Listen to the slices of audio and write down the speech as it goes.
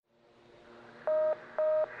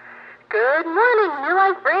Good morning, New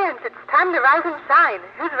Life friends. It's time to rise and shine.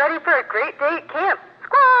 Who's ready for a great day at camp?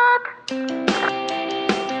 Squawk!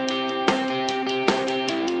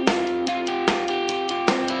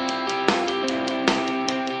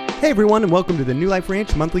 Hey everyone, and welcome to the New Life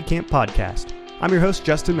Ranch Monthly Camp Podcast. I'm your host,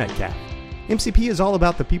 Justin Metcalf. MCP is all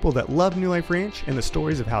about the people that love New Life Ranch and the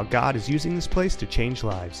stories of how God is using this place to change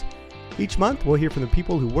lives. Each month, we'll hear from the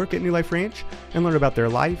people who work at New Life Ranch and learn about their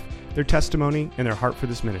life, their testimony, and their heart for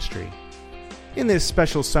this ministry. In this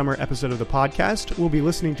special summer episode of the podcast, we'll be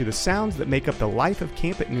listening to the sounds that make up the life of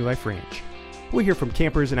camp at New Life Ranch. We'll hear from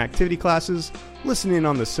campers in activity classes, listen in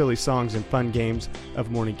on the silly songs and fun games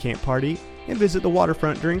of morning camp party, and visit the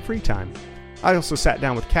waterfront during free time. I also sat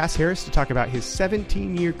down with Cass Harris to talk about his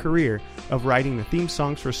 17-year career of writing the theme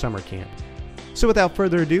songs for summer camp. So without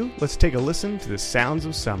further ado, let's take a listen to the sounds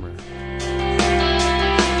of summer.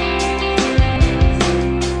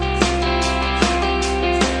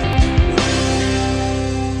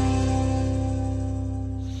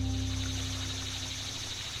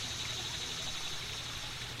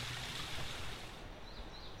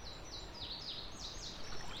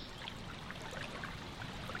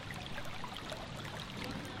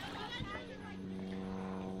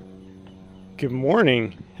 Good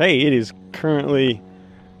morning. Hey, it is currently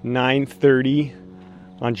 9:30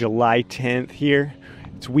 on July 10th here.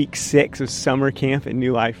 It's week 6 of summer camp at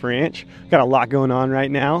New Life Ranch. Got a lot going on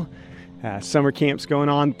right now. Summer camp's going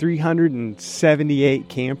on, 378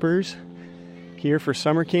 campers here for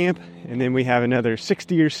summer camp. And then we have another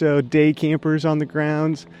 60 or so day campers on the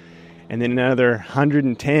grounds. And then another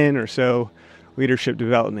 110 or so leadership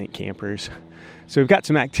development campers. So we've got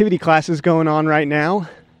some activity classes going on right now.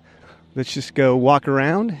 Let's just go walk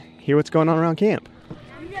around, hear what's going on around camp.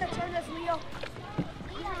 You gotta turn this, Leo.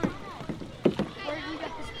 Where you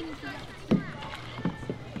got this piece?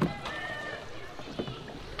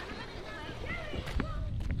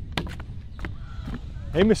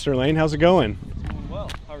 Hey, Mr. Lane, how's it going? Doing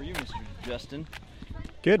well. How are you, Mr. Justin?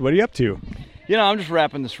 Good. What are you up to? You know, I'm just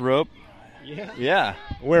wrapping this rope. Yeah.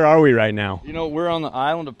 Where are we right now? You know, we're on the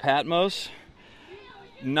island of Patmos,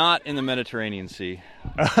 not in the Mediterranean Sea.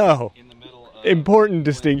 Oh, In the middle of important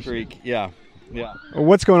distinction. Creek. Yeah.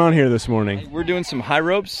 What's going on here this morning? We're doing some high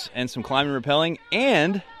ropes and some climbing and rappelling,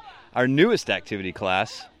 and our newest activity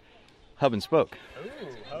class, hub and spoke. Ooh,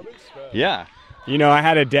 hub and spoke. Yeah. You know, I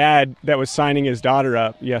had a dad that was signing his daughter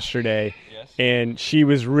up yesterday, Yes. and she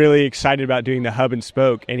was really excited about doing the hub and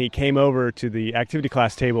spoke, and he came over to the activity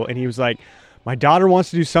class table, and he was like, my daughter wants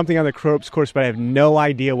to do something on the ropes course, but I have no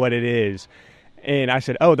idea what it is. And I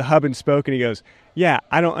said, oh, the hub and spoke, and he goes, yeah,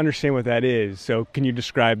 I don't understand what that is, so can you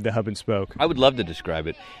describe the hub and spoke? I would love to describe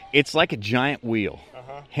it. It's like a giant wheel,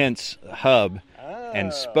 hence hub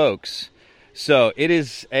and spokes. So it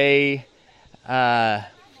is a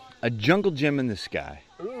jungle gym in the sky.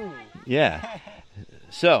 Ooh. Yeah.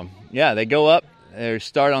 So yeah, they go up. They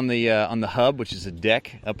start on the hub, which is a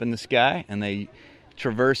deck up in the sky, and they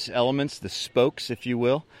traverse elements, the spokes, if you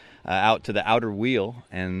will, out to the outer wheel.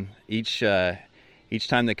 And each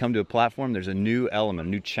time they come to a platform, there's a new element,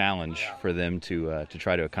 a new challenge for them to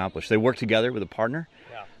try to accomplish. They work together with a partner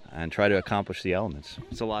and try to accomplish the elements.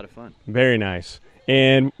 It's a lot of fun. Very nice.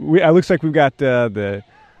 And it looks like we've got the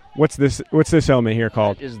what's this element here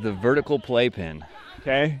called? That is the vertical playpen.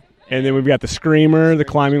 Okay. And then we've got the screamer, the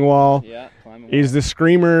climbing wall. Yeah, climbing wall. Is the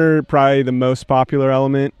screamer probably the most popular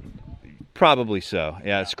element? Probably so.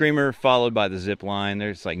 Yeah, screamer followed by the zip line.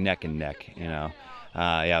 There's like neck and neck, you know.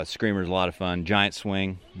 Yeah, screamer's a lot of fun. Giant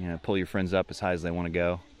swing, you know, pull your friends up as high as they want to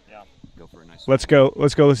go. Yeah. Go for a nice swing.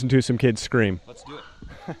 Let's go listen to some kids scream. Let's do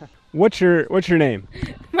it. What's your name?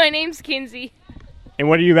 My name's Kinsey, And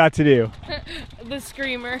what are you about to do? the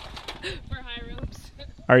screamer for high ropes.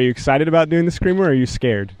 Are you excited about doing the screamer or are you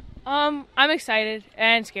scared? I'm excited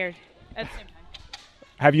and scared at the same time.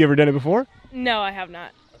 Have you ever done it before? No, I have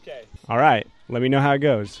not. Okay. All right. Let me know how it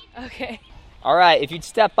goes. Okay. All right, if you'd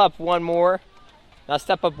step up one more. Now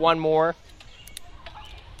step up one more.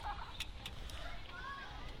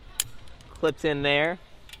 Clips in there.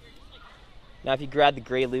 Now if you grab the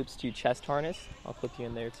gray loops to your chest harness, I'll clip you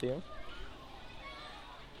in there too.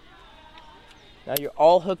 Now you're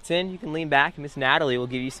all hooked in, you can lean back and Miss Natalie will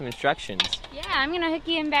give you some instructions. Yeah, I'm going to hook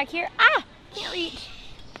you in back here. Ah, can't reach.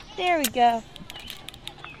 There we go.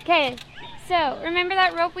 Okay, so remember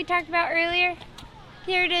that rope we talked about earlier?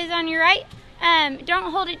 Here it is on your right.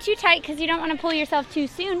 Don't hold it too tight because you don't want to pull yourself too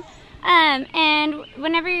soon. And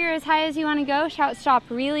whenever you're as high as you want to go, shout stop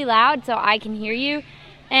really loud so I can hear you.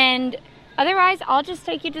 And otherwise, I'll just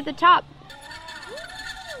take you to the top.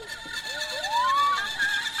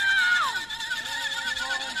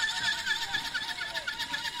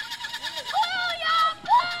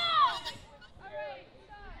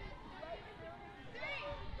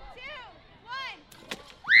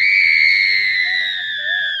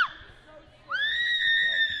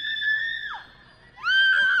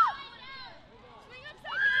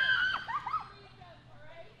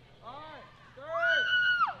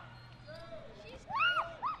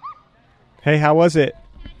 Hey, how was it?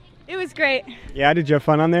 It was great. Yeah, did you have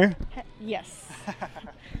fun on there? Yes.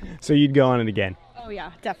 So you'd go on it again? Oh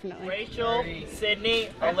yeah, definitely. Rachel, Sydney,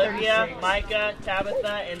 Olivia, Micah,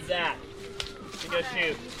 Tabitha, and Zach. To go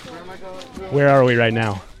shoot. Where are we right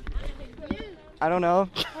now? I don't know.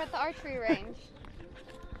 We're at the archery range.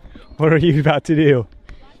 What are you about to do?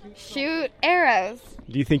 Shoot arrows.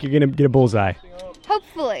 Do you think you're going to get a bullseye?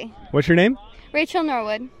 Hopefully. What's your name? Rachel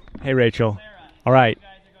Norwood. Hey, Rachel. All right.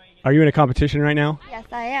 Are you in a competition right now? Yes,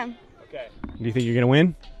 I am. Okay. Do you think you're going to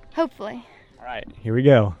win? Hopefully. All right. Here we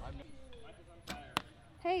go.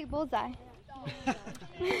 Hey, bullseye.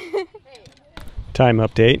 Time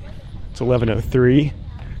update. It's 11:03.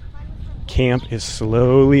 Camp is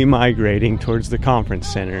slowly migrating towards the conference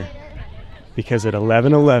center because at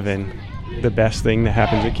 11:11, the best thing that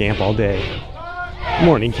happens at camp all day,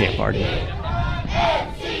 morning camp party.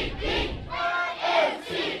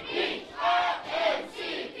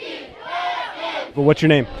 But what's your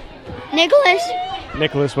name? Nicholas.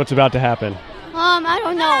 Nicholas, what's about to happen? I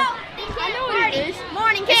don't know. I know what it is.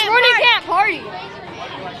 Morning camp party.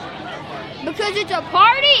 Because it's a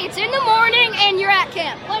party, it's in the morning, and you're at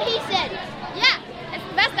camp. What he said. Yeah, it's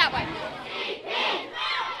best that way.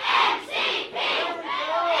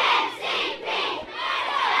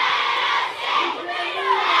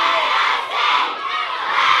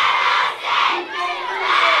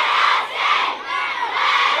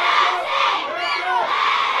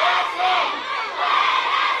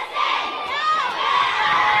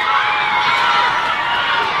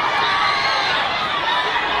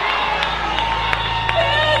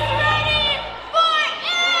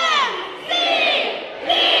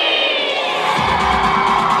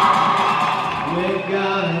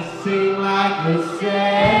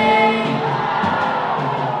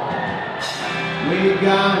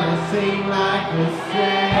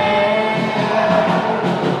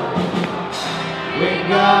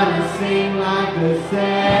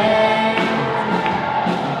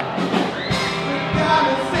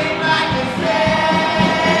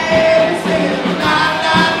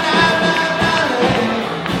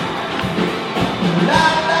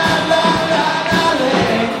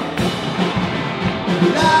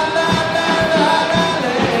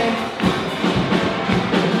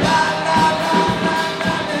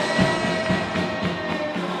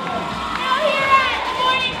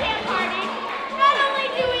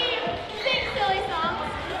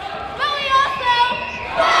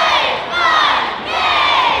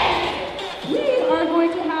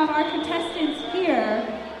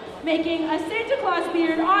 Making a Santa Claus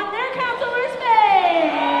beard on their counselor's face.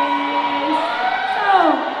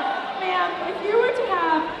 So, ma'am, if you were to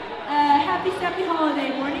have a Happy Steppy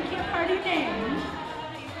Holiday morning camp party name,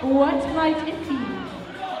 what might it be?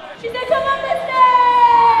 She said Columbus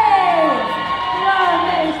Day!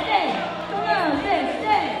 Columbus Day! Columbus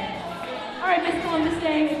Day! Alright, Miss Columbus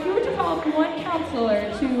Day, if you were to call up one counselor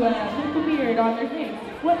to make a beard on their face,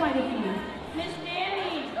 what might it be? Miss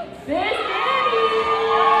Danny! Miss Danny!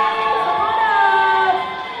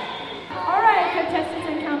 Contestants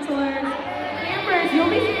and counselors, campers, you'll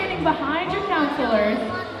be standing behind your counselors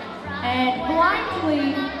and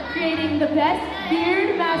blindly creating the best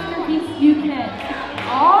beard masterpiece you can.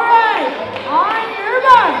 All right, on your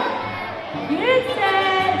mark, get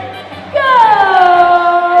set, go!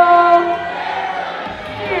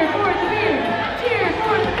 Cheer for the beard, cheer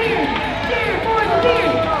for the beard, cheer for the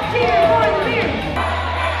beard, cheer for the beard.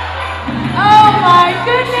 Oh my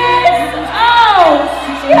goodness! Oh,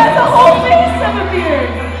 she has a whole face of a beard.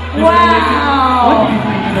 Wow. What do you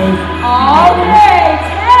think it is? Okay,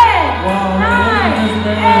 10, 9, 8,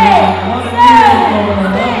 7,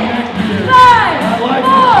 6, 5, 4,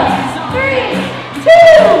 3, 2,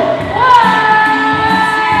 1.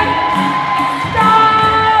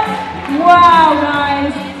 Stop. Wow,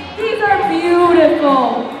 guys. These are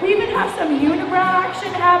beautiful. We even have some unibrow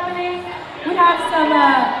action happening. We have some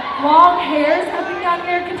long hairs happening down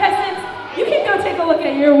here. Contestants, you can go take a look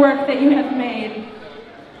at your work that you have made.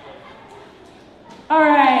 All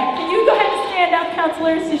right, can you go ahead and stand up,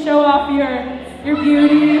 counselors, to show off your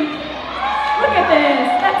beauty? Look at this,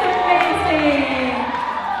 that's amazing.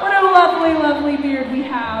 What a lovely, lovely beard we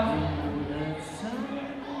have.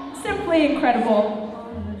 Simply incredible.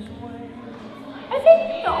 I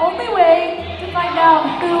think the only way to find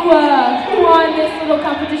out who won this little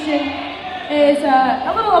competition is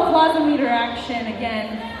a little applause-o-meter action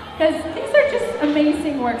again. Because these are just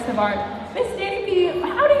amazing works of art. Miss Danny B,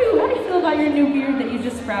 how do you feel about your new beard that you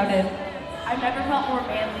just sprouted? I've never felt more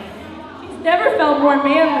manly. She's never felt more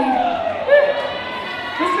manly.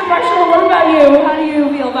 Mr. Marshall, what about you? How do you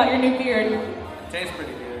feel about your new beard? Tastes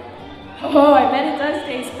pretty good. Oh, I bet it does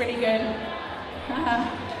taste pretty good.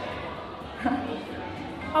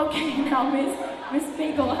 Okay, now Miss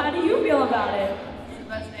Finkel, how do you feel about it? It's the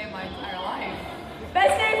best day of my entire life.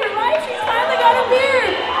 Best day for life, she's finally got a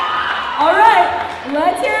beard! Alright,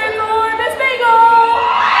 let's hear it for Miss Finkel!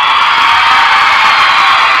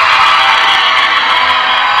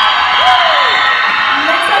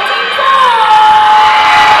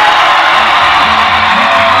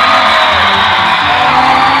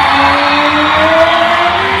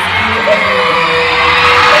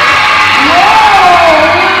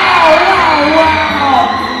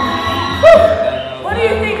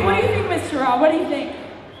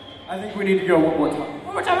 We need to go one more time.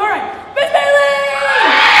 One more time, all right. Miss Bailey!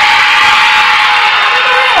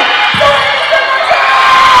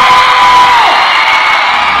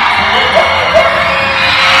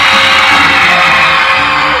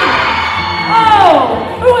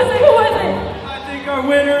 Oh, who is it? I think our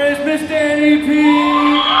winner is Miss Danny P.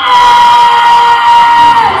 Yes!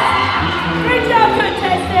 Great job,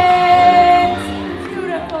 contestants!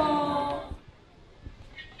 Beautiful.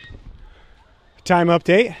 Time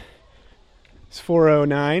update. It's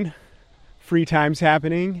 4:09. Free time's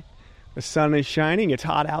happening. The sun is shining. It's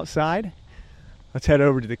hot outside. Let's head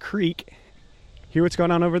over to the creek. Hear what's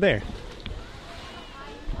going on over there.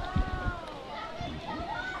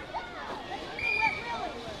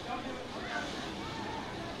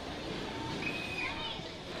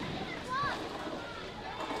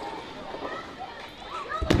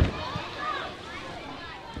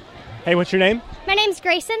 Hey, what's your name? My name's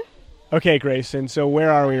Grayson. Okay, Grayson. So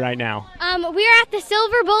where are we right now? We're at the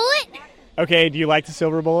Silver Bullet. Okay, do you like the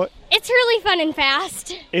Silver Bullet? It's really fun and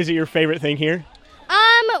fast. Is it your favorite thing here? Well,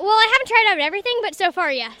 I haven't tried out everything, but so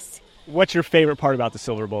far, yes. What's your favorite part about the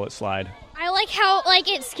Silver Bullet slide? I like how,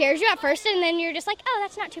 it scares you at first, and then you're just like, oh,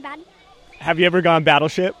 that's not too bad. Have you ever gone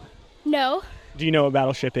Battleship? No. Do you know what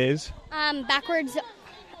Battleship is? Backwards,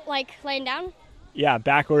 laying down? Yeah,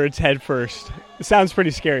 backwards, head first. It sounds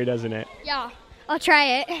pretty scary, doesn't it? Yeah, I'll try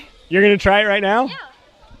it. You're going to try it right now? Yeah.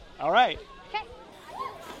 All right. Okay.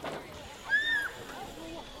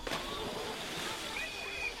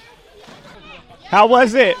 How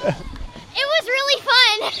was it? It was really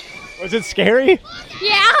fun. Was it scary?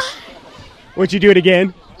 Yeah. Would you do it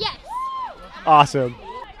again? Yes. Awesome.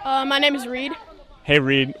 My name is Reed. Hey,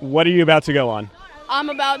 Reed, what are you about to go on? I'm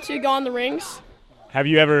about to go on the rings. Have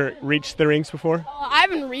you ever reached the rings before? I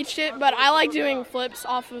haven't reached it, but I like doing flips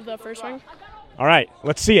off of the first ring. All right,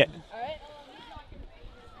 let's see it.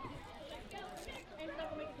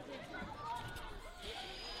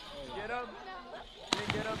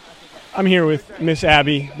 I'm here with Miss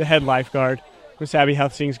Abby, the head lifeguard. Miss Abby, how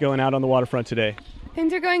things going out on the waterfront today?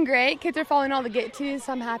 Things are going great. Kids are following all the gate-tos,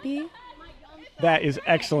 so I'm happy. That is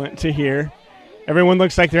excellent to hear. Everyone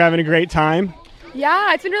looks like they're having a great time.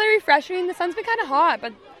 Yeah, it's been really refreshing. The sun's been kind of hot,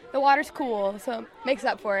 but the water's cool, so it makes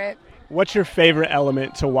up for it. What's your favorite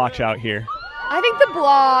element to watch out here? I think the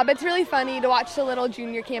blob. It's really funny to watch the little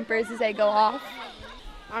junior campers as they go off.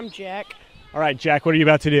 I'm Jack. All right, Jack, what are you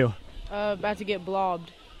about to do? About to get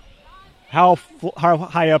blobbed. How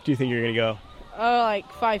high up do you think you're going to go?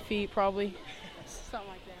 5 feet probably. Something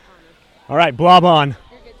like that. All right, blob on.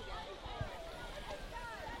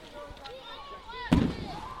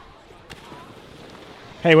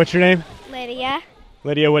 Hey, what's your name? Lydia,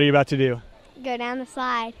 Lydia, what are you about to do? go down the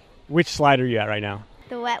slide. Which slide are you at right now?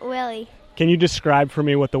 The Wet Willy. Can you describe for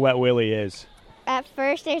me what the Wet Willy is? At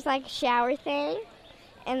first, there's a shower thing,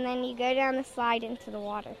 and then you go down the slide into the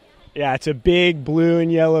water. Yeah, it's a big blue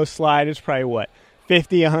and yellow slide. It's probably,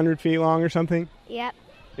 50, 100 feet long or something? Yep.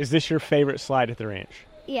 Is this your favorite slide at the ranch?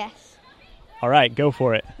 Yes. All right, go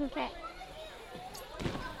for it. Okay.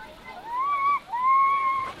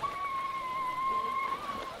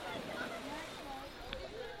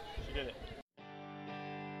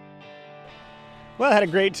 Well, I had a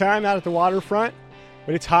great time out at the waterfront,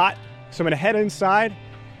 but it's hot, so I'm going to head inside,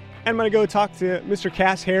 and I'm going to go talk to Mr.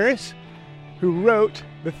 Cass Harris, who wrote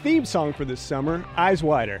the theme song for this summer, Eyes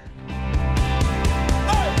Wider.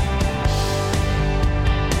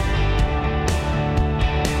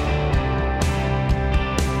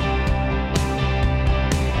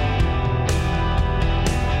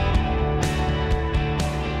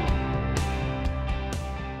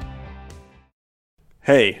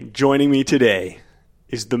 Hey, joining me today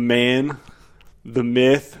is the man, the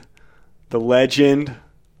myth, the legend,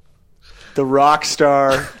 the rock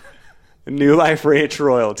star, New Life Ranch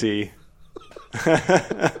royalty,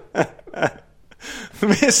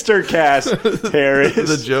 Mr. Cass Harris.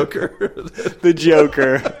 The Joker. The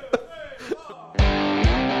Joker.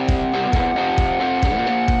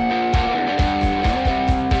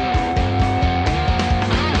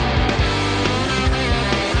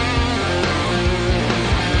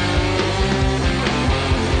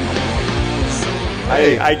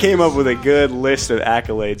 I came up with a good list of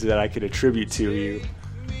accolades that I could attribute to you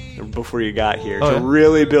before you got here to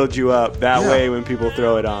really build you up. That way, when people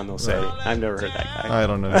throw it on, they'll say, "I've never heard that guy." I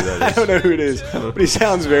don't know who that is. I don't know who it is, but he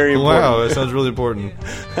sounds very important. Wow, that sounds really important.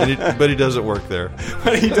 But he doesn't work there.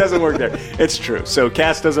 But he doesn't work there. It's true. So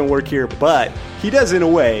Cass doesn't work here, but he does in a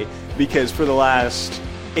way, because for the last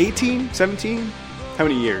 18, 17, how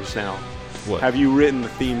many years now? What? Have you written the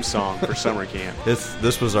theme song for summer camp?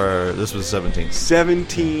 This was 17.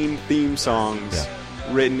 17 theme songs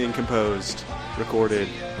written and composed, recorded,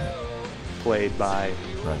 played by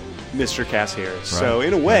Mr. Cass Harris. Right. So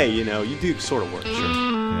in a way, you do sort of work. Sure. Yeah.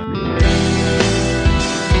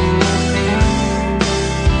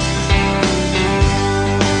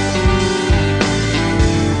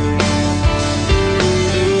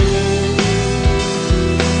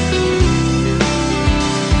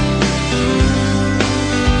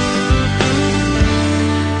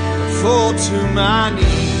 Fall to my knees.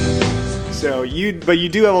 So you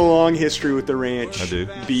do have a long history with the ranch. I do.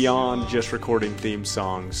 Beyond just recording theme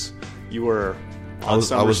songs. You were on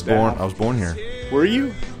I was born here. Were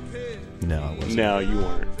you? No, I wasn't. No, you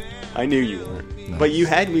weren't. I knew you weren't. No. But you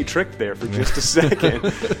had me tricked there for just a second.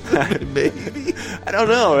 Maybe. I don't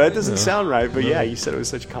know. That doesn't sound right. But yeah, you said it with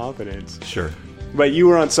such confidence. Sure. But you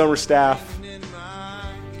were on summer staff.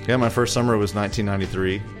 Yeah, my first summer was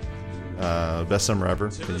 1993. Best summer ever.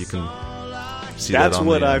 And you can see That's that on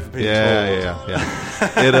what I've been told. Yeah.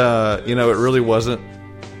 It it really wasn't.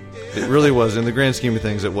 It really was. In the grand scheme of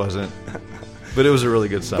things, it wasn't. But it was a really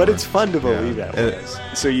good summer. But it's fun to believe that was.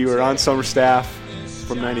 So you were on summer staff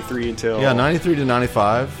from 93 until... Yeah, 93 to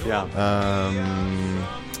 95. Yeah.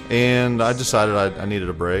 And I decided I needed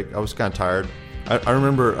a break. I was kind of tired. I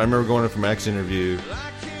remember going in for my next interview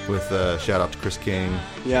with shout out to Chris King.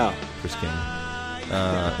 Yeah. Chris King.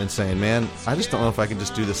 And saying, man, I just don't know if I can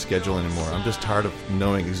just do this schedule anymore. I'm just tired of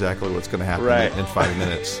knowing exactly what's going to happen in 5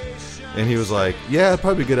 minutes. And he was like, yeah, it'd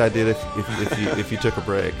probably be a good idea if you took a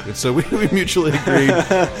break. And so we mutually agreed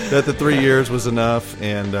that the 3 years was enough.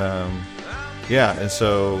 And and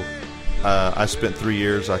so I spent 3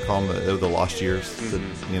 years. I call them the lost years.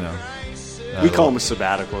 We call them a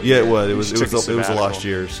sabbatical. Yeah, it was. It was the lost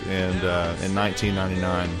years. And in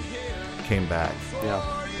 1999, came back. Yeah.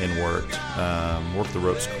 And worked the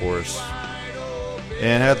ropes course,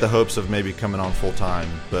 and had the hopes of maybe coming on full time,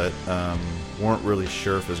 but weren't really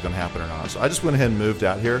sure if it was going to happen or not. So I just went ahead and moved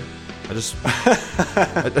out here. I just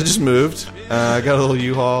moved. I got a little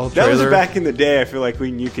U-Haul trailer. That was back in the day. I feel like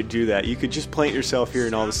when you could do that, you could just plant yourself here,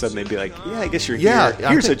 and all of a sudden they'd be like, "Yeah, I guess you're here.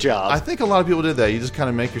 Here's a job." I think a lot of people did that. You just kind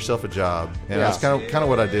of make yourself a job, and that's kind of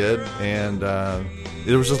what I did. And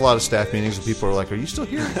there was just a lot of staff meetings, and people were like, "Are you still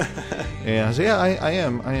here?" And I said, "Yeah, I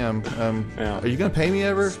am. Are you going to pay me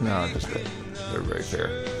ever?" No, just they're very fair.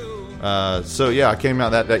 So yeah, I came out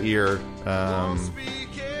that year,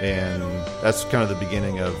 and that's kind of the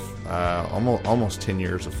beginning of almost 10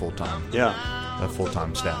 years of full-time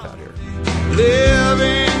staff out here.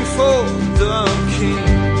 Living for the King.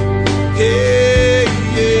 Hey,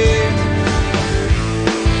 yeah.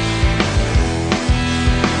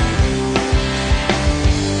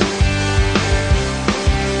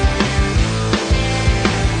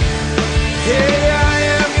 Hey, I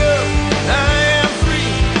am young, I am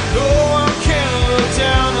free. No one can look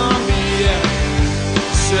down on me yet.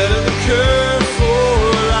 Setting the curve for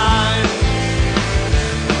life.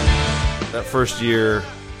 That first year,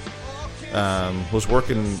 was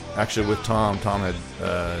working actually with Tom. Tom had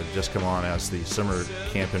just come on as the summer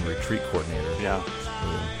camp and retreat coordinator. Yeah.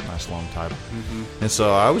 Really nice long title. Mm-hmm. And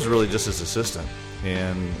so I was really just his assistant.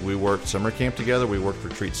 And we worked summer camp together. We worked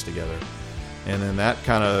retreats together. And then that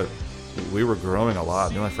kind of, we were growing a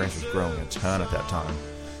lot. New Life Ranch was growing a ton at that time.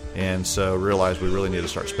 And so realized we really needed to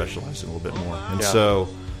start specializing a little bit more. And so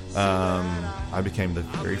I became the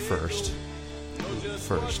very first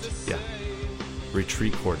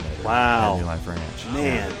retreat coordinator at New Life Ranch.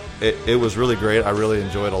 Man. It was really great. I really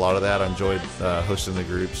enjoyed a lot of that. I enjoyed hosting the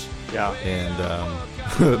groups. Yeah. And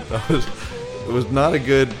it was not a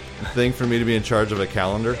good thing for me to be in charge of a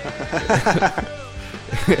calendar.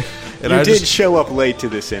 And I did show up late to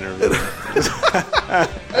this interview. I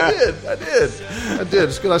did.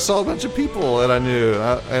 Just because I saw a bunch of people that I knew.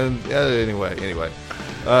 Anyway.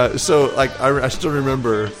 So like I still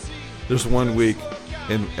remember there's one week,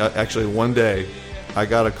 and actually one day, I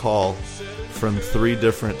got a call from 3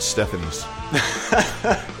 different Stephanies.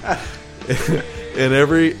 And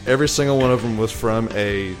every single one of them was from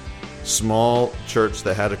a small church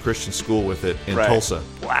that had a Christian school with it in Tulsa.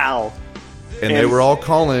 Wow. And they were all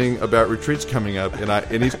calling about retreats coming up,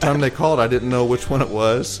 and each time they called, I didn't know which one it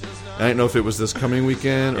was, I didn't know if it was this coming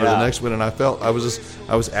weekend or the next one, and I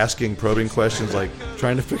was asking probing questions, like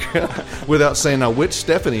trying to figure out without saying, now which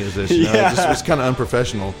Stephanie is this? You know, it was kind of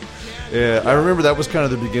unprofessional. Yeah, I remember that was kind of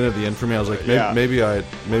the beginning of the end for me. I was like, maybe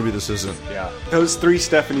this isn't. Yeah, those 3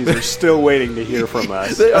 Stephanies are still waiting to hear from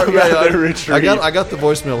us. They are, I got the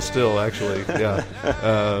voicemail still, actually. Yeah,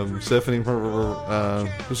 Stephanie,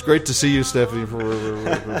 it was great to see you, Stephanie.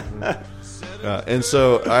 And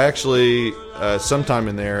so I actually, sometime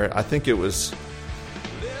in there, I think it was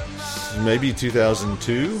maybe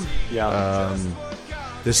 2002. Yeah.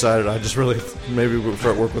 Decided I just really maybe would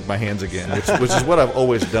start work with my hands again, which is what I've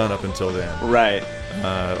always done up until then. Right.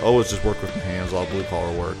 Always just work with my hands, all blue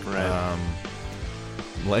collar work. Right.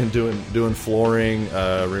 Doing flooring,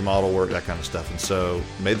 remodel work, that kind of stuff, and so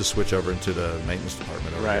made the switch over into the maintenance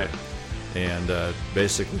department over there, and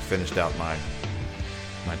basically finished out my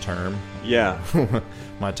term. Yeah.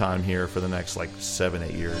 My time here for the next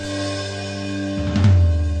 7-8 years.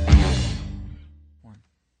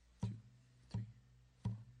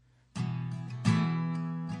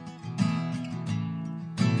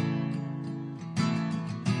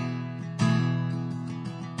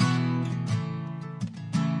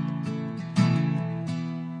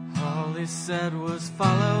 All he said was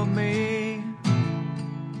follow me.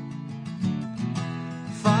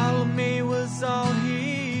 Follow me was all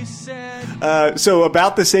he said. So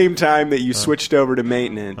about the same time that you switched over to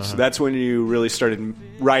maintenance, that's when you really started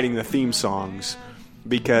writing the theme songs.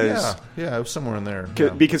 Because it was somewhere in there.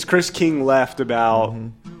 Because Chris King left about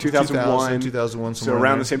 2001, so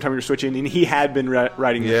around the same time you were switching, and he had been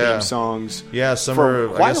writing the theme songs. Yeah, summer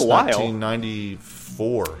for quite a while.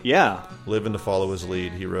 1994. Yeah, living to follow his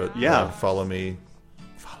lead. He wrote "Follow Me."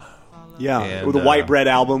 Yeah, and, with the White Bread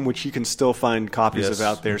album, which you can still find copies of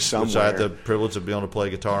out there somewhere. Which I had the privilege of being able to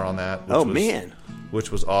play guitar on that.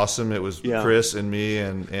 Which was awesome. It was Chris and me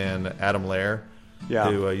and Adam Lair,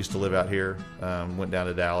 who used to live out here. Went down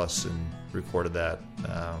to Dallas and recorded that.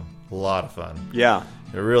 A lot of fun. Yeah,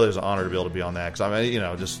 it really was an honor to be able to be on that.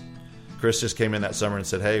 Because Chris just came in that summer and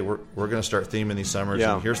said, "Hey, we're going to start theming these summers.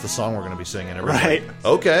 And here's the song we're going to be singing." Right.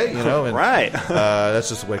 Okay. And, right. That's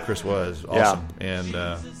just the way Chris was. Awesome. Yeah. And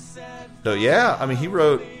so he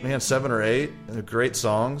wrote 7 or 8 great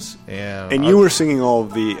songs, and you were singing all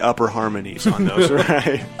of the upper harmonies on those,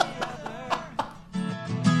 right?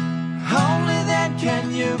 Only then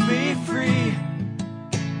can you be free.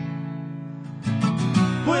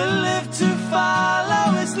 We'll live to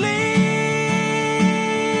follow his lead.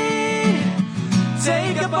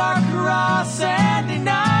 Take up our cross and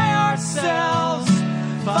deny ourselves.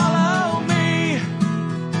 Follow me.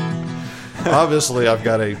 Obviously, I've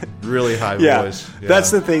got a really high voice. Yeah, that's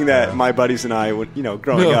the thing that my buddies and I would,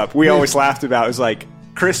 growing up, we always laughed about. It was like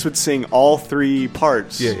Chris would sing all 3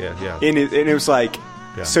 parts. Yeah. And it was like,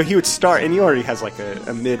 so he would start, and he already has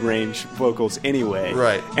a mid-range vocals anyway.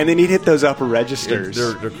 Right. And then he'd hit those upper registers.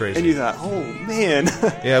 They're crazy. And you thought, oh, man.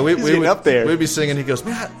 Yeah, we would up there. We'd be singing. He goes,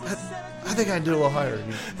 man, I think I can do a little higher.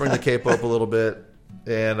 He'd bring the cape up a little bit.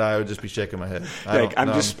 And I would just be shaking my head.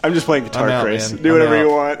 I'm just playing guitar, out, Chris. Man. Do whatever you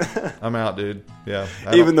want. I'm out, dude. Yeah.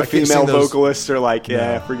 Even the female vocalists are like,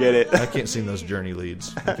 forget it. I can't sing those Journey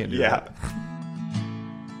leads. I can't do that.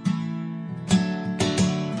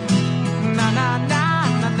 Na na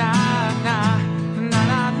na na na na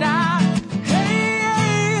na na.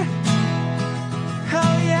 Hey,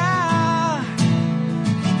 oh yeah.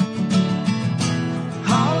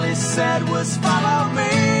 All he said was follow me.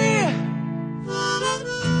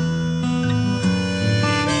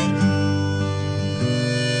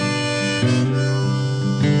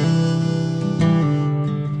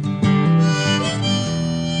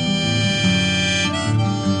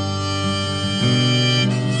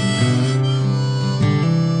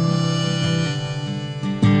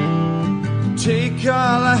 Take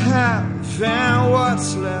all I have and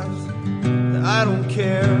what's left, I don't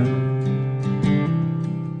care.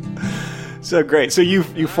 So great. So you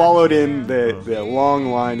followed in the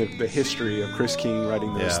long line of the history of Chris King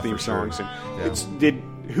writing those theme songs. Sure. And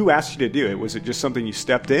who asked you to do it? Was it just something you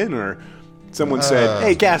stepped in, or someone said,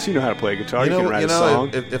 "Hey, Cass, you know how to play guitar. You can write a song."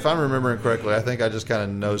 If I'm remembering correctly, I think I just kind of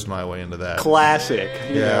nosed my way into that. Classic.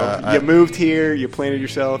 You moved here. You planted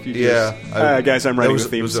yourself. You just, guys, I'm writing a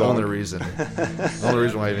theme song. That was the only reson. The only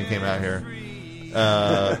reason why I even came out here.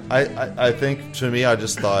 I think to me, I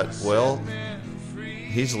just thought, well,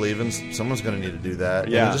 he's leaving. Someone's going to need to do that.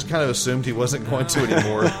 Yeah. And I just kind of assumed he wasn't going to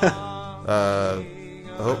anymore.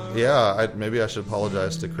 Maybe I should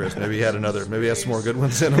apologize to Chris. Maybe he had some more good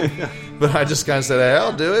ones in him. But I just kind of said, hey,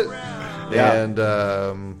 I'll do it. Yeah. And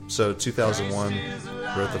so 2001,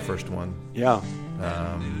 wrote the first one. Yeah.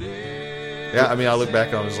 Yeah, I mean, I look back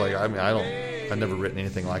and I was like, I'd never written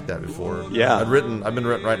anything like that before. Yeah. I've been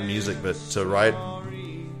writing music, but to write,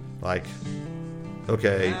 like,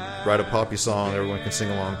 okay, write a poppy song everyone can sing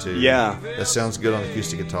along to. Yeah. That sounds good on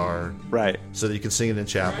acoustic guitar. Right. So that you can sing it in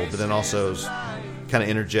chapel, but then also is kind of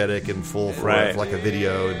energetic and full for Right. like a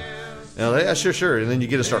video. And yeah, sure. And then you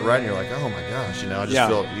get to start writing, you're like, oh my gosh, I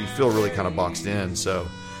just you feel really kind of boxed in. So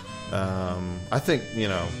I think,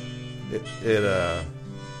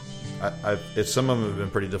 some of them have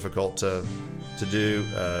been pretty difficult to do,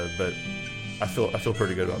 but I feel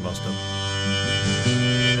pretty good about most of them.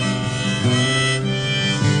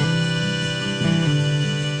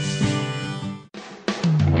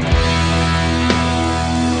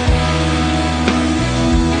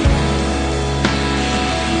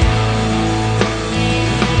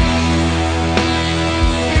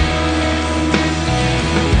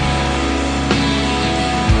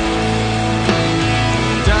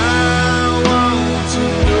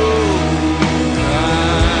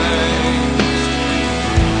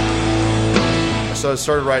 So I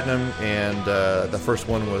started writing them, and the first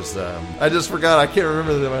one was I just forgot. I can't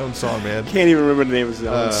remember my own song, man. Can't even remember the name of his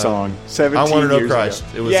own song. 17 I Want to Know years Christ.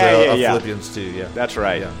 Ago. It was Philippians 2. Yeah, that's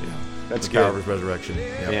right. Yeah. That's the good. power of his resurrection.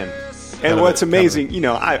 Yeah. Man. And what's amazing,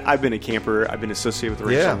 I've been a camper. I've been associated with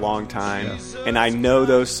Rich Yeah. for a long time, and I know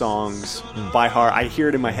those songs by heart. I hear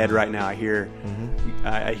it in my head right now. I hear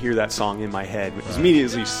that song in my head. Because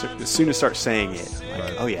immediately, as soon as I start saying it, I'm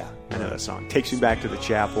like, oh yeah, I know that song. Takes me back to the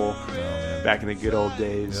chapel, back in the good old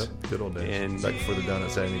days. Yep, good old days. And back before the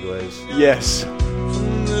donuts had any glaze. Yes.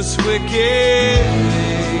 From this wicked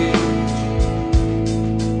age,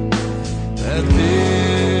 that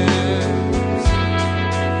this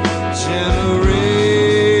generation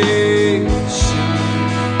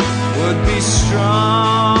would be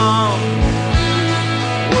strong.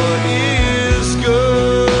 What is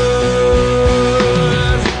good?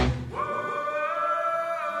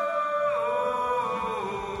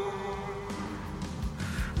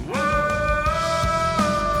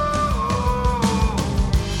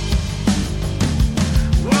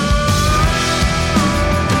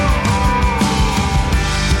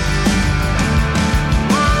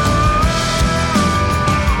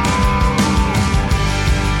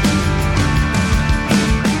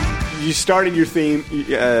 You started your theme,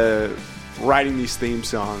 writing these theme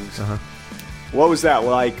songs. What was that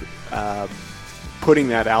like? Putting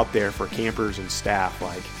that out there for campers and staff,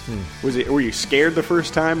 like, were you scared the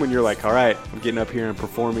first time when you're like, all right, I'm getting up here and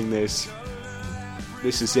performing this?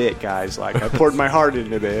 This is it, guys. Like, I poured my heart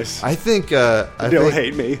into this. I think don't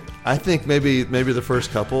hate me. I think maybe the first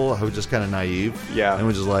couple I was just kind of naive, and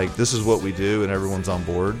was just like, this is what we do, and everyone's on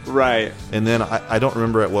board, right? And then I don't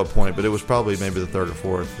remember at what point, but it was probably maybe the third or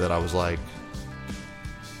fourth that I was like,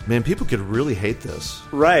 man, people could really hate this,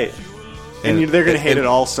 right? And they're going to hate it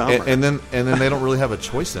all summer, and then they don't really have a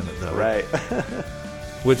choice in it, though, right?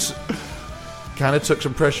 Which kind of took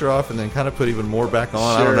some pressure off, and then kind of put even more back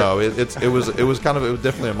on. Sure. I don't know. It was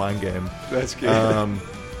definitely a mind game. That's good.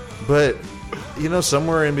 But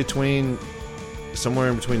somewhere in between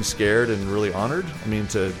scared and really honored. I mean,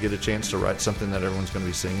 to get a chance to write something that everyone's going to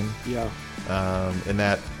be singing. Yeah. And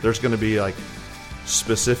that there's going to be like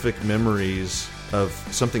specific memories of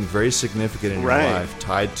something very significant in your life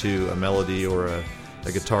tied to a melody or a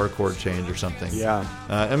guitar chord change or something. Yeah.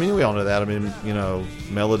 I mean, we all know that. I mean,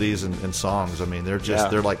 melodies and songs, I mean, they're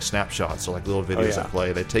they're like snapshots. They're like little videos that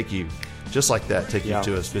play. They take you, just like that, take you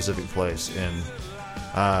to a specific place. And,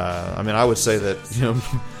 I mean, I would say that,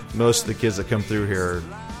 most of the kids that come through here,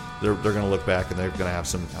 they're going to look back and they're going to have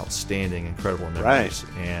some outstanding, incredible memories. Right.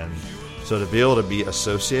 And so to be able to be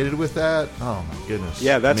associated with that, oh my goodness.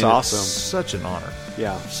 Yeah, that's awesome. It's such an honor.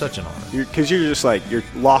 Yeah. Such an honor. Because you're just like, you're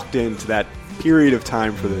locked into that period of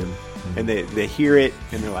time for them, and they hear it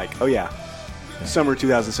and they're like, oh yeah, summer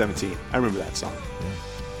 2017, I remember that song.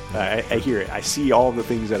 I hear it, I see all the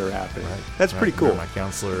things that are happening. That's pretty cool. My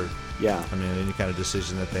counselor, I mean, any kind of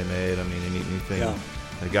decision that they made, I mean, anything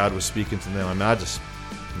that God was speaking to them, I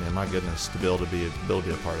mean, my goodness, to be able to be a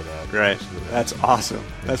part of that. Right. That's awesome.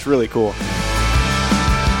 That's really cool.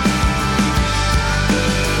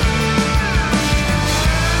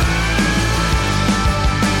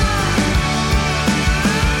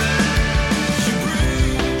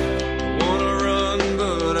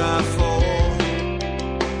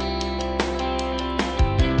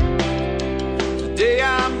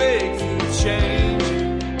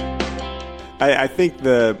 I think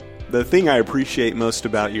the thing I appreciate most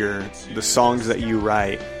about the songs that you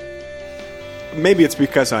write, maybe it's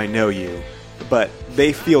because I know you, but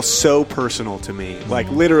they feel so personal to me. Like,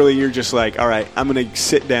 literally, you're just like, all right, I'm going to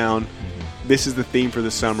sit down. This is the theme for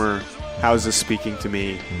the summer. How is this speaking to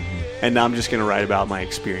me? And I'm just going to write about my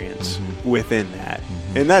experience within that.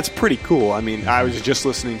 And that's pretty cool. I mean, I was just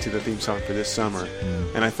listening to the theme song for this summer,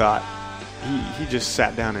 and I thought, he just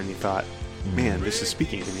sat down and he thought, man, this is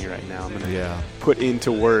speaking to me right now. I'm going to put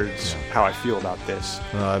into words how I feel about this.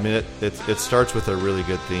 I mean, it starts with a really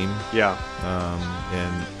good theme. Yeah.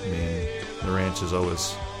 And, I mean, the Ranch has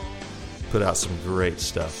always put out some great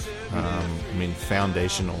stuff. I mean,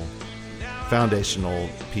 foundational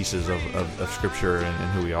pieces of Scripture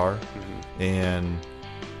and who we are. And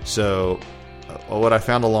so what I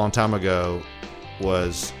found a long time ago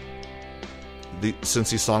was since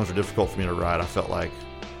these songs were difficult for me to write, I felt like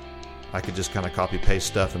I could just kind of copy-paste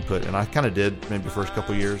stuff and I kind of did maybe the first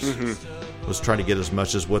couple years, was trying to get as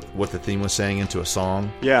much as what the theme was saying into a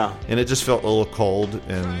song. Yeah. And it just felt a little cold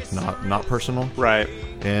and not personal. Right.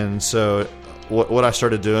 And so what I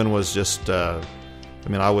started doing was just, I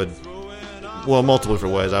would, multiple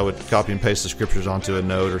different ways. I would copy and paste the scriptures onto a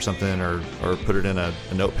note or something, or put it in a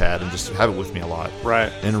notepad and just have it with me a lot.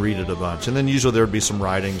 Right. And read it a bunch. And then usually there would be some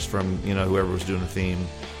writings from, whoever was doing the theme.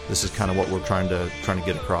 This is kind of what we're trying to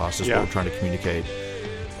get across. This is what we're trying to communicate.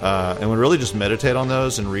 And we really just meditate on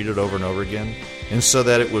those and read it over and over again. And so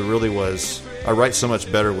that it really was, I write so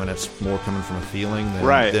much better when it's more coming from a feeling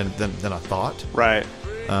than a thought. Right.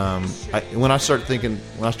 When I start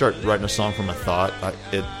writing a song from a thought, I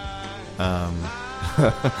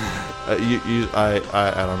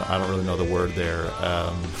don't really know the word there.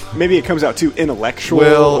 Maybe it comes out too intellectual.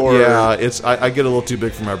 Well, yeah, I get a little too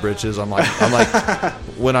big for my britches. I'm like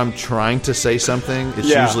when I'm trying to say something, it's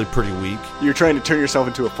usually pretty weak. You're trying to turn yourself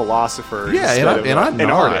into a philosopher. Yeah, and I'm an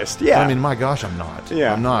not. artist. Yeah, I mean, my gosh, I'm not.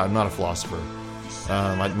 Yeah, I'm not a philosopher.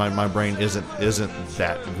 My brain isn't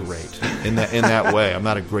that great in that way. I'm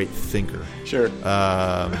not a great thinker. Sure.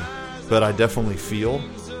 But I definitely feel.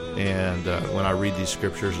 And when I read these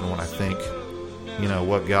scriptures and when I think,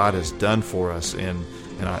 what God has done for us, and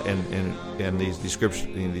these scriptures,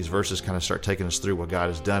 these verses kind of start taking us through what God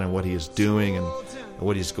has done and what He is doing and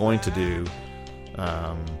what He's going to do,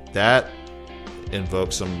 that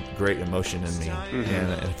invokes some great emotion in me.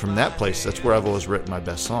 And from that place, that's where I've always written my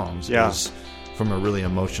best songs. Yeah. Is from a really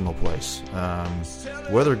emotional place,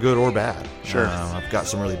 whether good or bad. Sure. I've got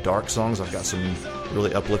some really dark songs. I've got some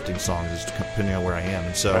really uplifting songs, depending on where I am.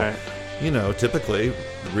 And so, typically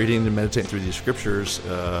reading and meditating through these scriptures,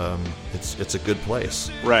 it's a good place.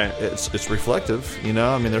 Right. It's reflective.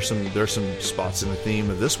 I mean, there's some spots in the theme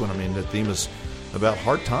of this one. I mean, the theme is about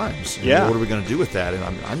hard times. Yeah. What are we going to do with that?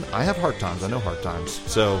 And I have hard times. I know hard times.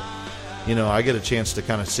 So, I get a chance to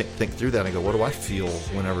kind of think through that and go, what do I feel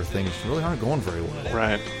whenever things really aren't going very well?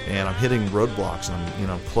 Right. And I'm hitting roadblocks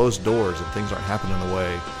and I'm closed doors and things aren't happening the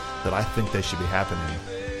way that I think they should be happening.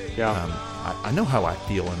 Yeah. I know how I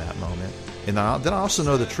feel in that moment. And then I also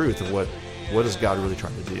know the truth of what is God really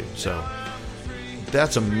trying to do. So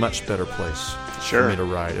that's a much better place for me to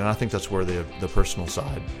write. And I think that's where the personal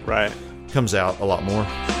side comes out a lot more.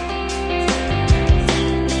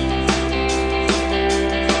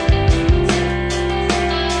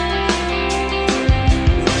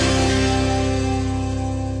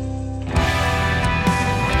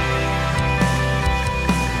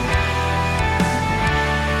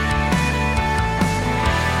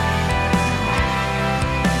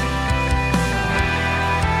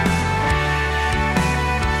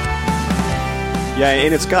 Yeah,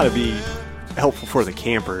 and it's got to be helpful for the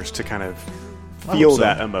campers to kind of feel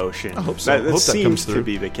that emotion. I hope so. That seems to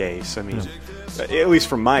be the case. I mean, at least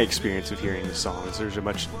from my experience of hearing the songs, there's a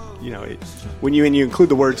much, when you include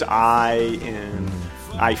the words "I" and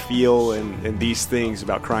 "I feel" and these things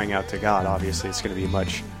about crying out to God, obviously it's going to be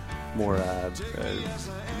much more.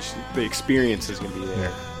 The experience is going to be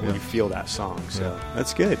there when you feel that song. So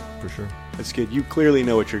that's good for sure. That's good. You clearly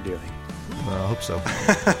know what you're doing. Well, I hope so.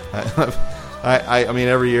 I mean,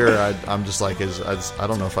 every year I'm just like, I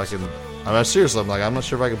don't know if I can. I mean, seriously, I'm not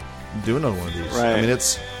sure if I can do another one of these. Right. I mean,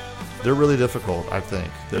 they're really difficult. I think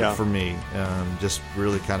for me, just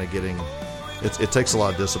really kind of getting. It takes a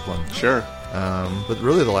lot of discipline. Sure. But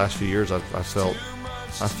really, the last few years, I felt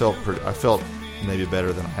maybe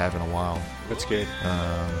better than I have in a while. That's good.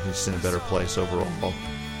 Just in a better place overall,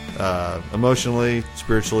 emotionally,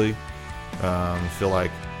 spiritually. I feel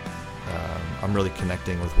like. I'm really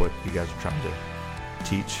connecting with what you guys are trying to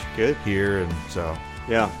teach here, and so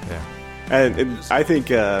yeah. And I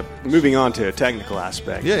think moving on to a technical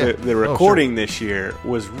aspect, the recording this year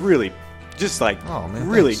was really just like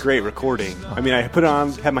really great recording. I mean, I put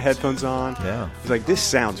on, had my headphones on. Yeah, I was like, this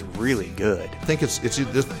sounds really good. I think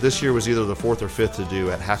this year was either the 4th or 5th to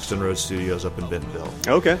do at Haxton Road Studios up in Bentonville.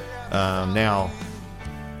 Okay. Now,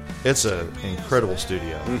 It's an incredible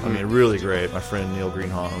studio. I mean, really great. My friend Neil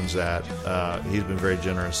Greenhaw owns that. He's been very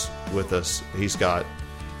generous with us. He's got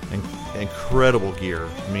incredible gear.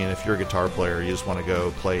 I mean, if you're a guitar player, you just want to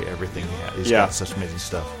go play everything he has. He's got such amazing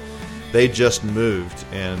stuff. They just moved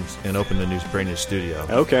and opened a brand new studio.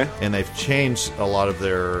 Okay. And they've changed a lot of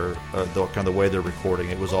their the way they're recording.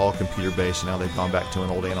 It was all computer based, and now they've gone back to an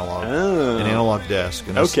old analog desk.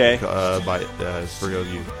 And by for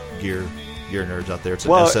you gear nerds out there, it's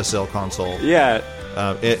an SSL console. Yeah.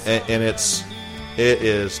 And it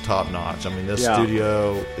is top notch. I mean, this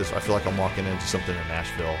studio is. I feel like I'm walking into something in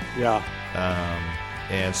Nashville. Yeah.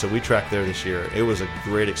 And so we tracked there this year. It was a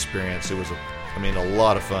great experience. It was a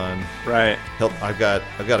lot of fun. Right. I've got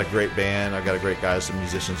a great band. I've got a great guys, some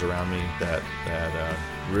musicians around me that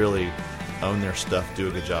really own their stuff, do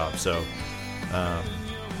a good job. So,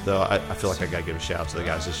 though I feel like I got to give a shout out to the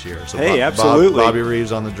guys this year. So hey, absolutely. Bobby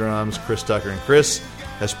Reeves on the drums, Chris Tucker, and Chris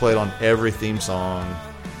has played on every theme song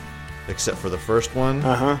except for the first one.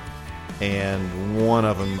 And one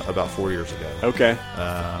of them about 4 years ago. Okay.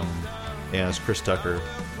 And it's Chris Tucker,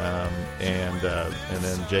 and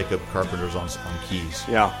then Jacob Carpenter's on keys.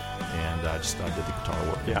 Yeah. And I did the guitar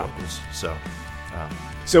work. Yeah. And vocals,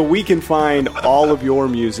 so we can find all of your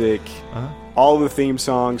music, all the theme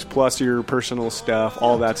songs, plus your personal stuff.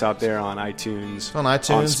 All that's out there on iTunes. On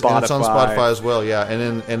iTunes, on Spotify. And it's on Spotify as well. Yeah.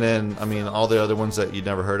 And then I mean all the other ones that you'd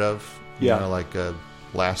never heard of. You know, like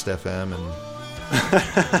Last FM and.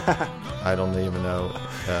 I don't even know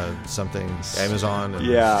something Amazon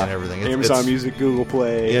and everything. Amazon Music, Google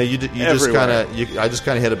Play. Yeah, you just kind of I just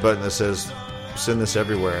kind of hit a button that says send this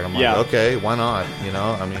everywhere. And I'm like, okay, why not? You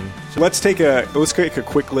know, I mean, let's take a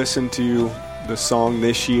quick listen to the song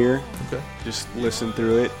this year. Okay, just listen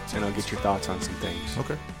through it, and I'll get your thoughts on some things.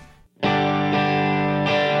 Okay.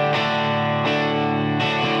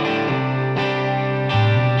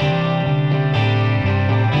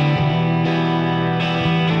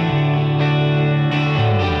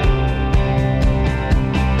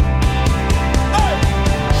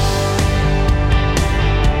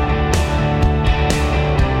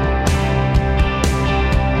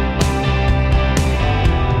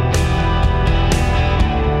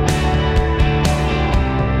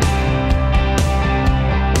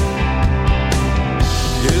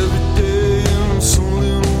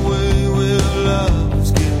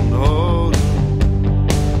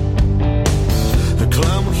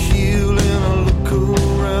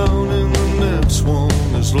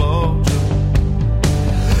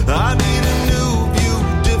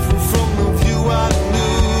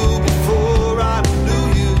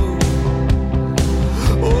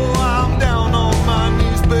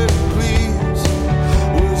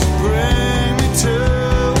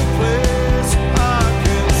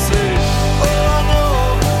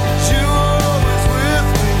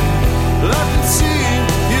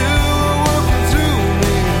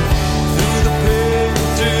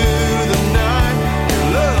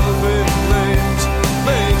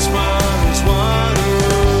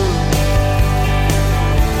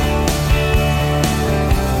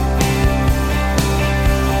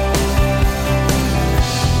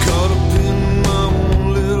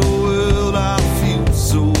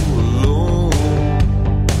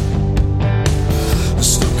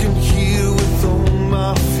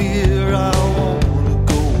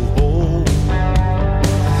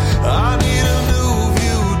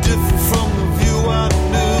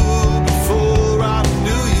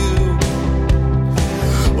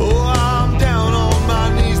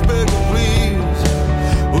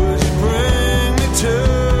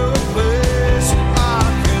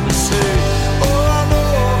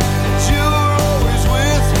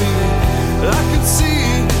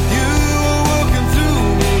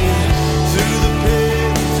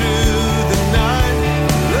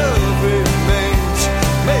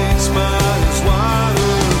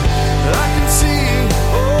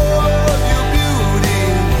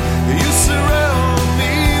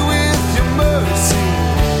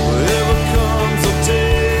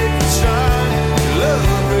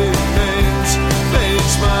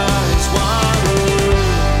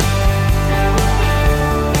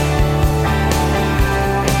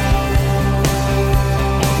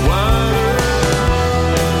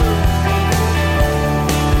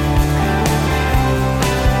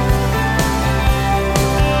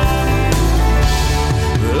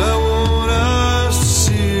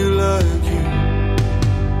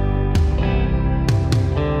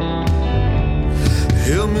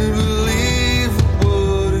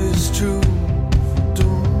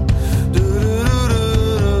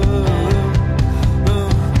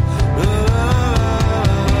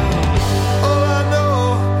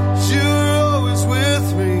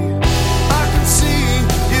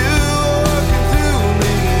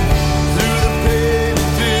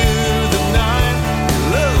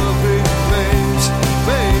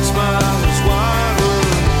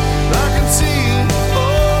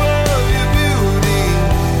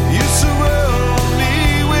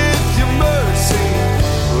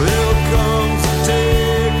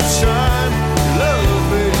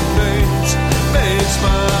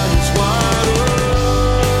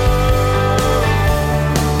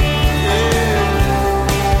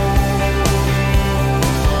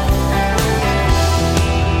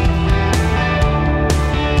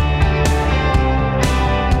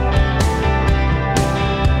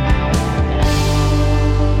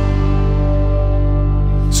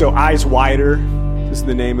 So Eyes Wider is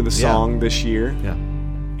the name of the song this year. Yeah.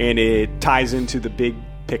 And it ties into the big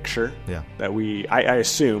picture that I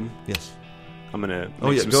assume. Yes. I'm going to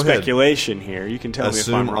make some go speculation here. You can tell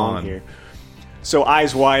Assume me if I'm wrong on. here. So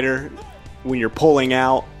Eyes Wider, when you're pulling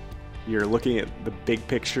out, you're looking at the big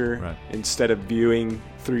picture instead of viewing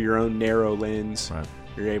through your own narrow lens. Right.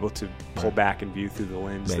 You're able to pull back and view through the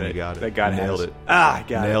lens Man, that, you got it. that God Nailed has. it. I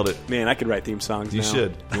got Nailed it. Man, I could write theme songs You now.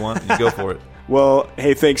 should. You go for it. Well,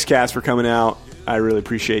 hey, thanks, Cass, for coming out. I really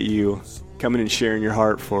appreciate you coming and sharing your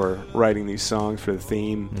heart for writing these songs for the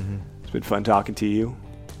theme. Mm-hmm. It's been fun talking to you.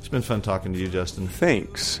 It's been fun talking to you, Justin.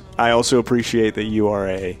 Thanks. I also appreciate that you are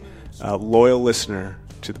a loyal listener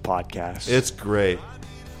to the podcast. It's great.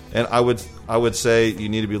 And I would say you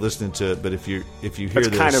need to be listening to it, but if you hear That's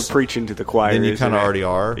this, kind of preaching to the choir, then you isn't kind of it? already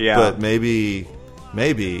are. Yeah. But maybe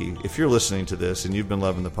if you're listening to this and you've been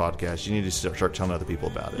loving the podcast, you need to start telling other people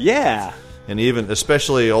about it. Yeah. And even,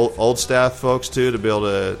 especially old staff folks, too, to be able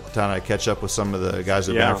to kind of catch up with some of the guys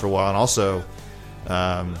that have been here for a while. And also,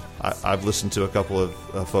 I've listened to a couple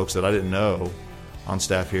of folks that I didn't know on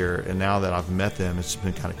staff here, and now that I've met them, it's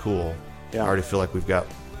been kind of cool. Yeah. I already feel like we've got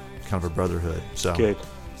kind of a brotherhood. So Good.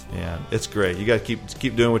 Yeah, it's great. You got to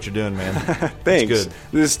keep doing what you're doing, man. Thanks. It's good.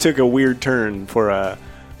 This took a weird turn for a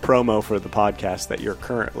promo for the podcast that you're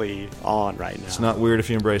currently on right now. It's not weird if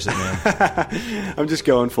you embrace it, man. I'm just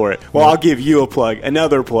going for it. Well, I'll give you a plug,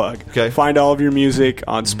 another plug. Okay. Find all of your music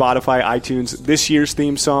on Spotify, iTunes. This year's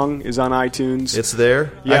theme song is on iTunes. It's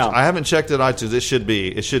there? Yeah. I haven't checked it on iTunes. It should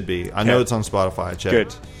be. I know it's on Spotify. I checked.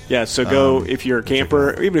 Good. Yeah, so go, if you're a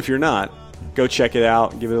camper, even if you're not, go check it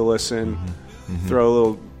out, give it a listen,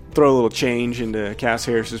 throw a little change into Cass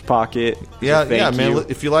Harris's pocket. Yeah, Thank man. you.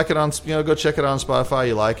 If you like it on, go check it on Spotify.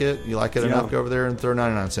 You like it enough, go over there and throw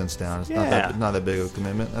 99 cents down. It's not that big of a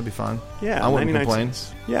commitment. That'd be fine. Yeah, I wouldn't 99 complain.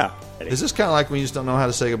 cents. Yeah. Is this kind of like when you just don't know how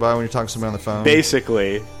to say goodbye when you're talking to somebody on the phone?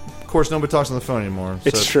 Basically. Of course, nobody talks on the phone anymore. So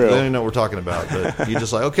It's true. They don't even know what we're talking about. But you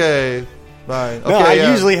just like, okay, bye. Okay, No, I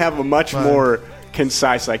yeah, usually have a much bye. more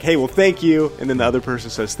concise, like, hey, well, thank you, and then the other person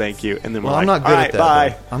says thank you, and then we're Well, I'm like, not good all at right, that. bye.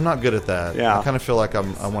 though. I'm not good at that. Yeah. I kind of feel like I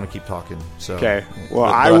want to keep talking. So Okay. Well,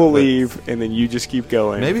 But- I will but- leave, and then you just keep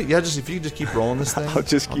going. Maybe, if you just keep rolling this thing. I'll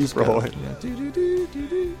just keep go. rolling.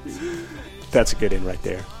 Yeah. That's a good in right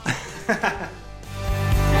there.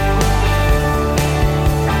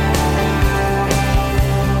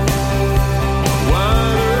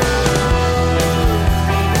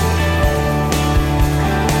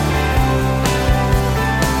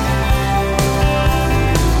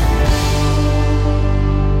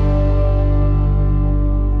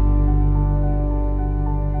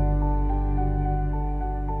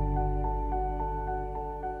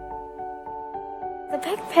 The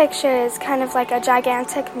big picture is kind of like a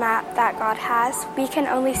gigantic map that God has. We can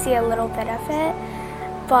only see a little bit of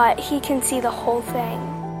it, but He can see the whole thing.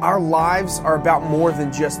 Our lives are about more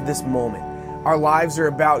than just this moment. Our lives are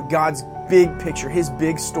about God's big picture, His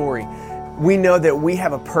big story. We know that we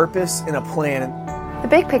have a purpose and a plan. The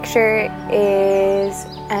big picture is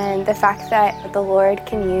the fact that the Lord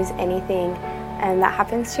can use anything that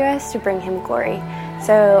happens to us to bring Him glory.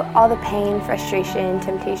 So all the pain, frustration,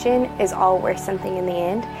 temptation is all worth something in the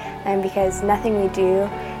end, and because nothing we do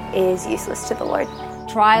is useless to the Lord.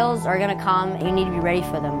 Trials are going to come, and you need to be ready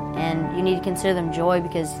for them, and you need to consider them joy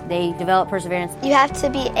because they develop perseverance. You have to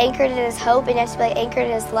be anchored in His hope, and you have to be anchored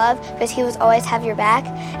in His love because He will always have your back,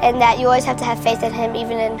 and that you always have to have faith in Him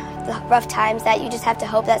even in the rough times, that you just have to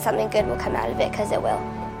hope that something good will come out of it because it will.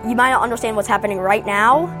 You might not understand what's happening right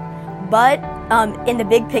now, but in the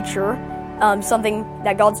big picture, something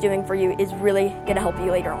that God's doing for you is really going to help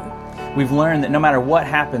you later on. We've learned that no matter what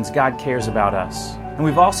happens, God cares about us. And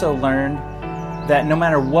we've also learned that no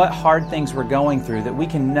matter what hard things we're going through, that we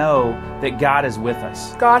can know that God is with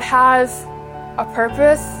us. God has a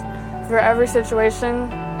purpose for every situation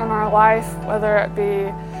in our life, whether it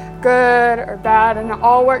be good or bad, and it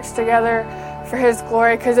all works together for His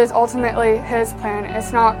glory because it's ultimately His plan.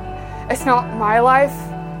 It's not my life.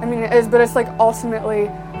 I mean, it is, but it's like ultimately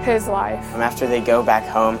His life. After they go back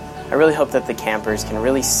home, I really hope that the campers can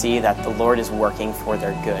really see that the Lord is working for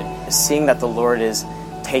their good. Seeing that the Lord is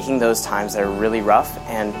taking those times that are really rough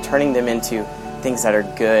and turning them into things that are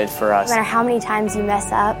good for us. No matter how many times you mess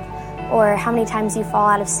up or how many times you fall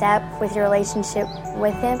out of step with your relationship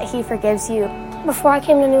with Him, He forgives you. Before I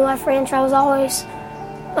came to New Life Ranch, I was always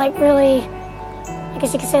really, I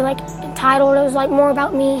guess you could say entitled. It was more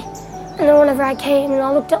about me. And then whenever I came and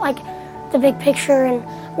I looked at the big picture and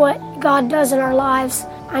what God does in our lives,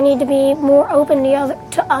 I need to be more open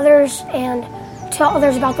to others and tell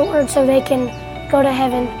others about the Word so they can go to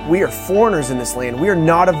heaven. We are foreigners in this land. We are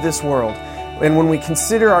not of this world. And when we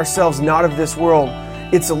consider ourselves not of this world,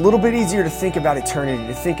 it's a little bit easier to think about eternity,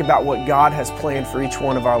 to think about what God has planned for each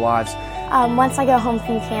one of our lives. Once I go home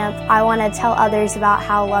from camp, I want to tell others about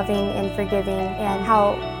how loving and forgiving and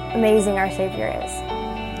how amazing our Savior is.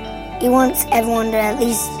 He wants everyone to at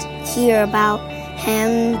least hear about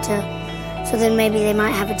Him, so then maybe they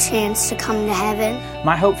might have a chance to come to heaven.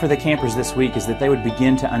 My hope for the campers this week is that they would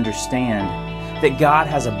begin to understand that God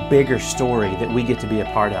has a bigger story that we get to be a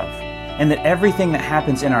part of, and that everything that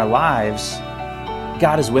happens in our lives,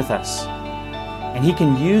 God is with us. And He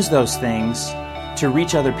can use those things to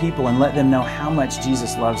reach other people and let them know how much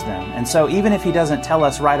Jesus loves them. And so even if He doesn't tell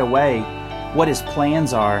us right away what His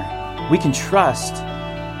plans are, we can trust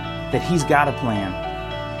that He's got a plan,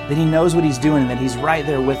 that He knows what He's doing, and that He's right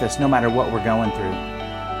there with us no matter what we're going through.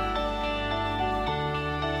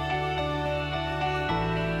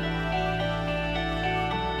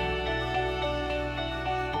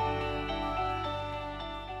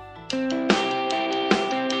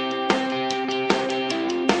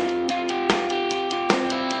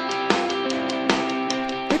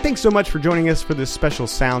 Thanks so much for joining us for this special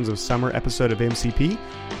Sounds of Summer episode of MCP.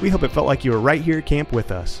 We hope it felt like you were right here at camp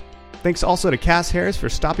with us. Thanks also to Cass Harris for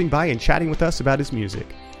stopping by and chatting with us about his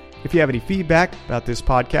music. If you have any feedback about this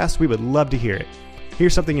podcast, we would love to hear it.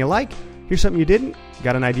 Here's something you like, here's something you didn't,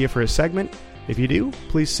 got an idea for a segment? If you do,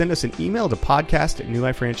 please send us an email to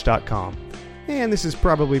podcast@newliferanch.com. And this is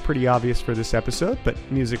probably pretty obvious for this episode, but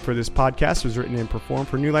music for this podcast was written and performed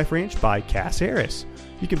for New Life Ranch by Cass Harris.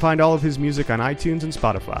 You can find all of his music on iTunes and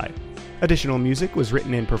Spotify. Additional music was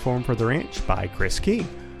written and performed for the ranch by Chris King.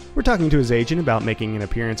 We're talking to his agent about making an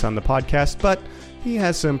appearance on the podcast, but he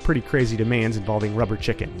has some pretty crazy demands involving rubber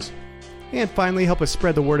chickens. And finally, help us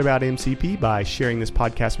spread the word about MCP by sharing this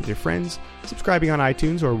podcast with your friends, subscribing on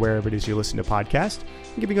iTunes or wherever it is you listen to podcasts,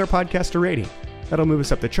 and giving our podcast a rating. That'll move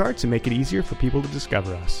us up the charts and make it easier for people to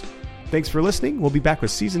discover us. Thanks for listening. We'll be back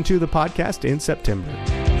with Season 2 of the podcast in September.